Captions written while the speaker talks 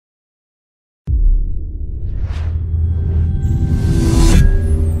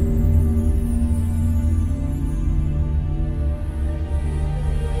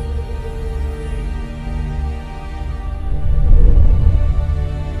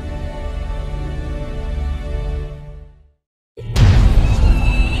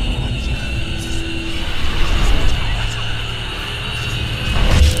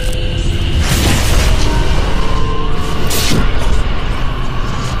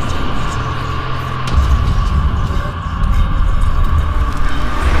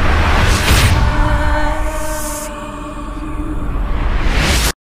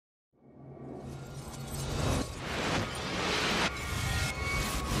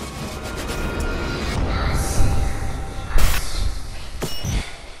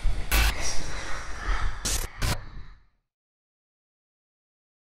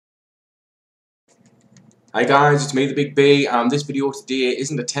Hi guys, it's me, the Big B, and this video today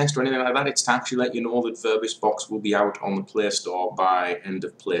isn't a test or anything like that. It's to actually let you know that Verbisbox will be out on the Play Store by end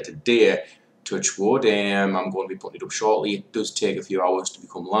of play today. Touch wood, I'm going to be putting it up shortly. It does take a few hours to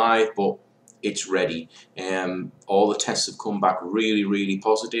become live, but it's ready. All the tests have come back really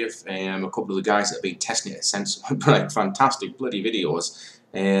positive. A couple of the guys that have been testing it have sent some like, fantastic bloody videos.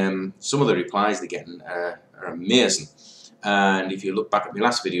 Some of the replies they're getting are amazing. And if you look back at my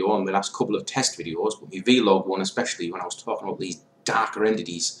last video and my last couple of test videos, but my vlog one especially, when I was talking about these darker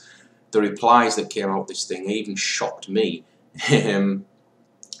entities, the replies that came out of this thing even shocked me.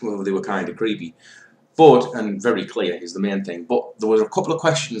 Well, they were kind of creepy, and very clear is the main thing. But there was a couple of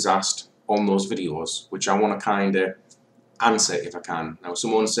questions asked on those videos which I want to kind of answer if I can. Now,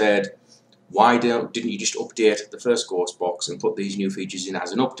 someone said, why didn't you just update the first ghost box and put these new features in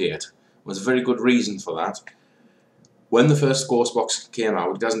as an update? There's a very good reason for that. When the first ghost box came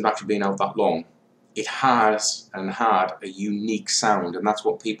out, it hasn't actually been out that long, it has and had a unique sound, and that's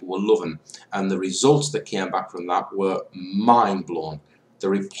what people were loving. And the results that came back from that were mind-blowing. The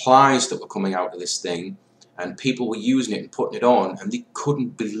replies that were coming out of this thing, and people were using it and putting it on, and they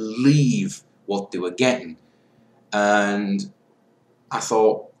couldn't believe what they were getting. And I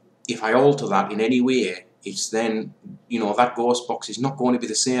thought, if I alter that in any way, it's then, that ghost box is not going to be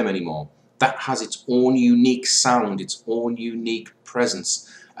the same anymore. That has its own unique sound, its own unique presence.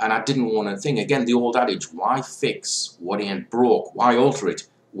 And I didn't want to think, again, the old adage, why fix what ain't broke? Why alter it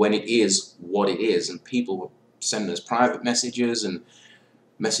when it is what it is? And people were sending us private messages and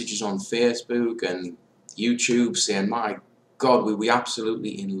messages on Facebook and YouTube saying, my God, we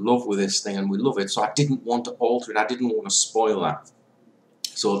absolutely in love with this thing and we love it. So I didn't want to alter it. I didn't want to spoil that.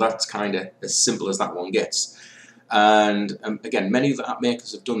 So that's kind of as simple as that one gets. And again, many of the app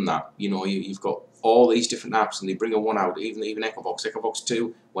makers have done that. You've got all these different apps and they bring one out, even Echobox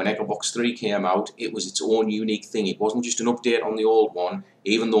 2, when Echobox 3 came out, it was its own unique thing. It wasn't just an update on the old one,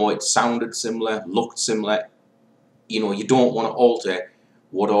 even though it sounded similar, looked similar. You don't want to alter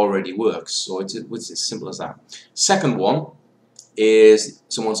what already works. So it's as simple as that. Second one is,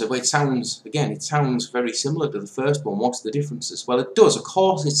 someone said, well, it sounds very similar to the first one. What's the differences? Well, it does. Of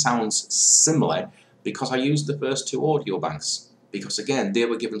course it sounds similar, because I used the first two audio banks, because again, they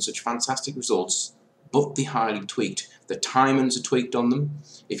were given such fantastic results, but they highly tweaked. The timings are tweaked on them.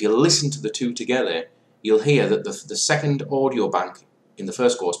 If you listen to the two together, you'll hear that the second audio bank in the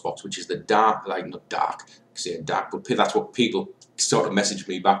first ghost box, which is the dark, not dark, say dark, but that's what people sort of messaged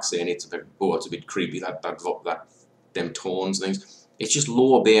me back saying, it's a bit creepy, that them tones and things. It's just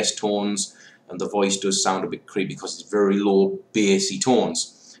lower bass tones, and the voice does sound a bit creepy because it's very low bassy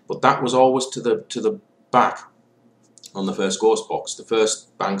tones. But that was always to the back on the first ghost box. The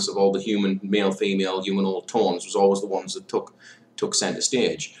first banks of all the human, male, female, humanoid tones was always the ones that took centre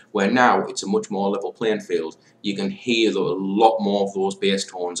stage. Where now it's a much more level playing field. You can hear a lot more of those bass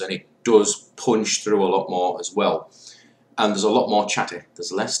tones, and it does punch through a lot more as well. And there's a lot more chatter.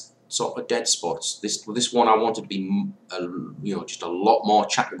 There's less sort of dead spots. This one I wanted to be, just a lot more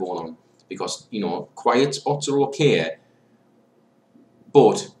chatter going on, because quiet spots are okay,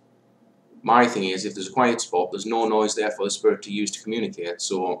 but my thing is, if there's a quiet spot, there's no noise there for the spirit to use to communicate,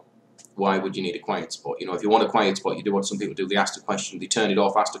 so why would you need a quiet spot? If you want a quiet spot, you do what some people do. They ask a question, they turn it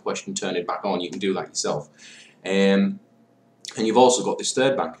off, ask a question, turn it back on. You can do that yourself. And you've also got this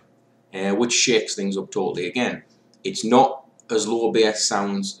third bank, which shakes things up totally again. It's not as low bass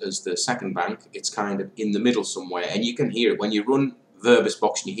sounds as the second bank. It's kind of in the middle somewhere, and you can hear it. When you run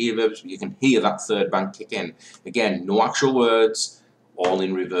Verbisbox and you hear Verbisbox, you can hear that third bank kick in. Again, no actual words, all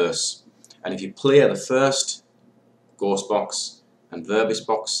in reverse. And if you play the first ghost box and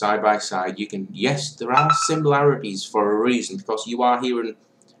Verbisbox side by side, you can, yes, there are similarities for a reason, because you are hearing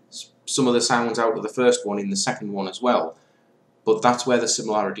some of the sounds out of the first one in the second one as well. But that's where the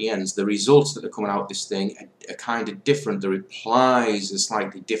similarity ends. The results that are coming out of this thing are kind of different. The replies are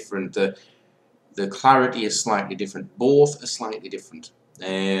slightly different. The clarity is slightly different. Both are slightly different.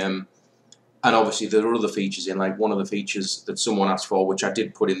 And obviously there are other features in, like one of the features that someone asked for, which I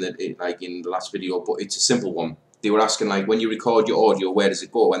did put in the last video, but it's a simple one. They were asking, like, when you record your audio, where does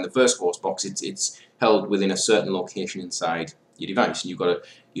it go? And the first ghost box, it's held within a certain location inside your device, and you've got to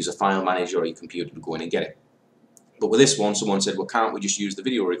use a file manager or your computer to go in and get it. But with this one, someone said, well, can't we just use the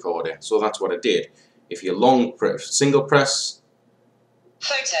video recorder? So that's what I did. If you single press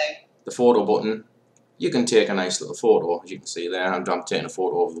the photo button, you can take a nice little photo, as you can see there. I'm taking a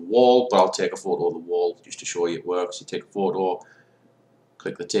photo of the wall, but I'll take a photo of the wall just to show you it works. You take a photo,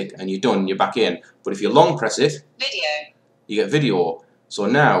 click the tick, and you're done, you're back in. But if you long press it, you get video. So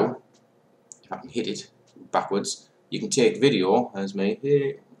now, if I can hit it backwards, you can take video, there's me,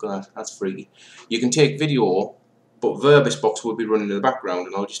 here, Look at that, that's freaky. You can take video, but Verbisbox will be running in the background,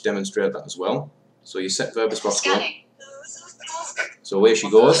 and I'll just demonstrate that as well. So you set Verbisbox on. So away she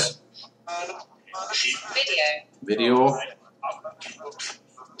goes. Video.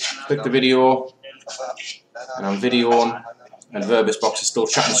 Click the video, and I'm videoing, and Verbisbox is still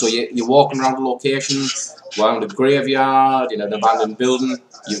chatting. So you're walking around the location, around a graveyard, in an abandoned building.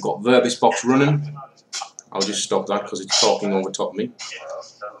 You've got Verbisbox running. I'll just stop that because it's talking over top of me.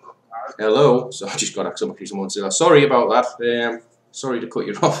 Hello. So I just got somebody someone said, sorry about that. Sorry to cut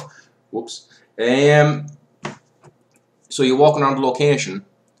you off. Whoops. So you're walking around the location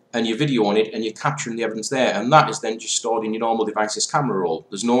and you're videoing it and you're capturing the evidence there, and that is then just stored in your normal device's camera roll.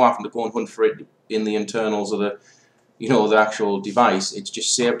 There's no having to go and hunt for it in the internals of the, the actual device. It's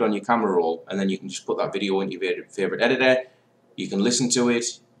just saved on your camera roll, and then you can just put that video into your favorite editor. You can listen to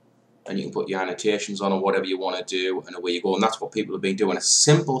it, and you can put your annotations on or whatever you want to do, and away you go. And that's what people have been doing. A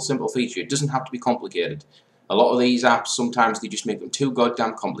simple feature. It doesn't have to be complicated. A lot of these apps, sometimes they just make them too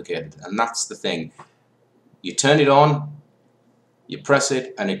goddamn complicated, and that's the thing. You turn it on, you press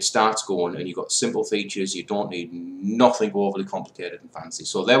it, and it starts going, and you've got simple features. You don't need nothing overly complicated and fancy.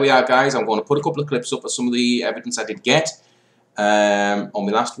 So there we are, guys. I'm going to put a couple of clips up of some of the evidence I did get on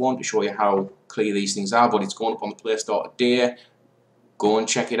my last one to show you how clear these things are, but it's going up on the Play Store today. Go and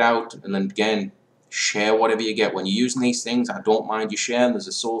check it out, and then again, share whatever you get. When you're using these things, I don't mind you sharing. There's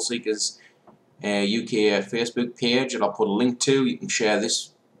a Soul Seekers UK Facebook page that I'll put a link to. You can share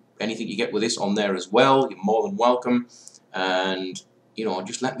this, anything you get with this on there as well. You're more than welcome. And,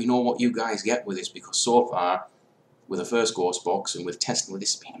 just let me know what you guys get with this, because so far, with the first Ghost Box and with testing with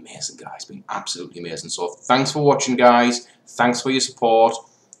this, it's been amazing, guys. It's been absolutely amazing. So thanks for watching, guys. Thanks for your support.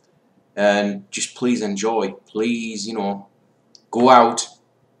 And just please enjoy. Please, go out,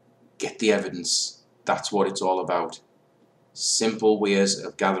 get the evidence. That's what it's all about. Simple ways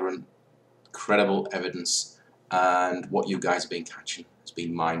of gathering credible evidence, and what you guys have been catching has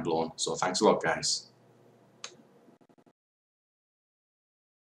been mind-blowing. So thanks a lot, guys.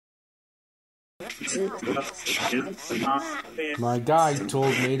 My guide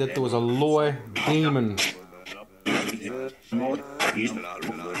told me that there was a lower demon that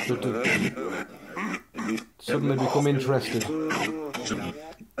suddenly become interested.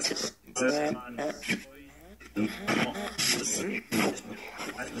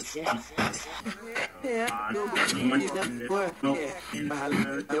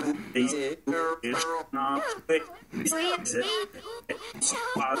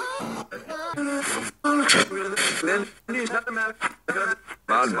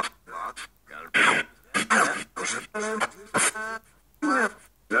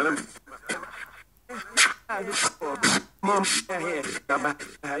 Mom,